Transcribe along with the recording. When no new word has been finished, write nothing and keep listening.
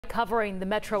Covering the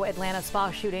Metro Atlanta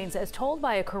spa shootings as told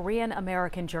by a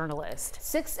Korean-American journalist.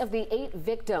 6 of the 8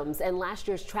 victims in last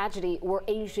year's tragedy were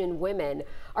Asian women.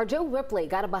 Our Joe Ripley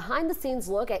got a behind-the-scenes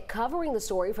look at covering the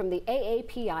story from the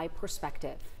AAPI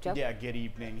perspective. Joe? Yeah, good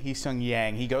evening. Heeseung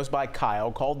Yang, he goes by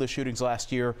Kyle, called the shootings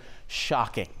last year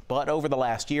shocking. But over the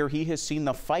last year, he has seen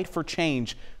the fight for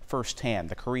change firsthand.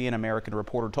 The Korean-American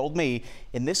reporter told me,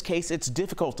 in this case, it's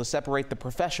difficult to separate the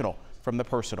professional from the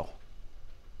personal.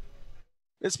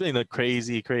 It's been a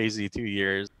crazy 2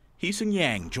 years. Heeseung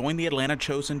Yang joined the Atlanta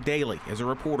Chosen Daily as a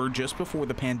reporter just before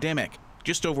the pandemic.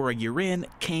 Just over a year in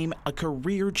came a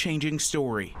career-changing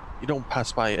story. You don't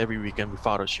pass by every weekend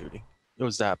without a shooting. It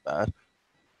was that bad.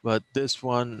 But this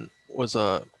one was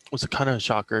a kind of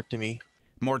shocker to me.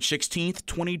 March 16th,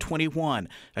 2021,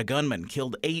 a gunman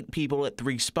killed 8 people at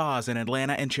 3 spas in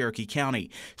Atlanta and Cherokee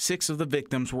County. 6 of the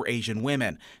victims were Asian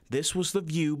women. This was the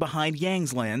view behind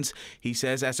Yang's lens. He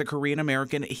says as a Korean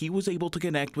American, he was able to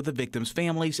connect with the victims'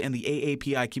 families and the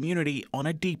AAPI community on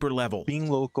a deeper level. Being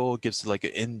local gives like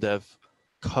an in-depth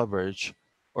coverage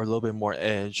or a little bit more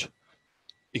edge,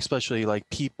 especially like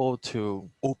people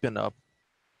to open up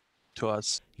to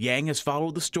us. Yang has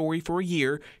followed the story for a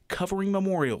year, covering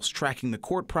memorials, tracking the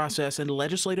court process, and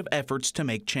legislative efforts to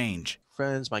make change.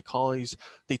 Friends, my colleagues,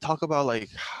 they talk about like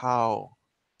how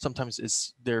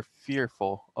sometimes they're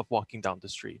fearful of walking down the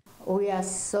street. We are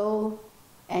so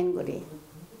angry,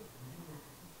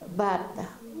 but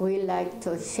we like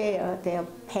to share their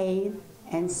pain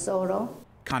and sorrow.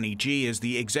 Connie G is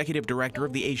the executive director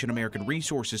of the Asian American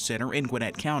Resources Center in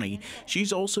Gwinnett County.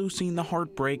 She's also seen the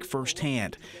heartbreak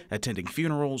firsthand, attending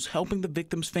funerals, helping the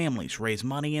victims' families raise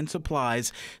money and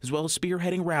supplies, as well as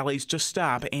spearheading rallies to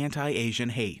stop anti-Asian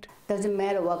hate. Doesn't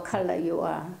matter what color you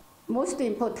are. Most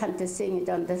important thing is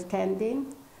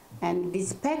understanding and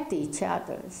respect each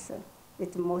other. So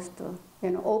it's most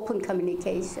open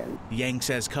communication. Yang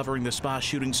says covering the spa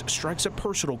shootings strikes a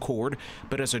personal chord,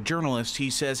 but as a journalist, he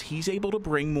says he's able to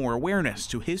bring more awareness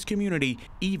to his community,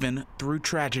 even through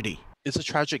tragedy. It's a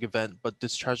tragic event, but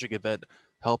this tragic event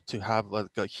helped to have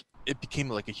it became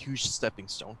like a huge stepping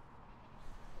stone.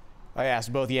 I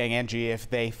asked both Yang and G if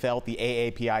they felt the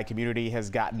AAPI community has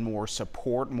gotten more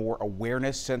support, more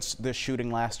awareness since this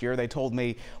shooting last year. They told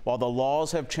me while the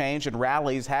laws have changed and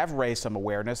rallies have raised some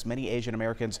awareness, many Asian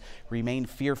Americans remain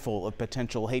fearful of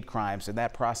potential hate crimes. And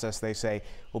that process, they say,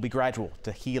 will be gradual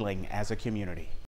to healing as a community.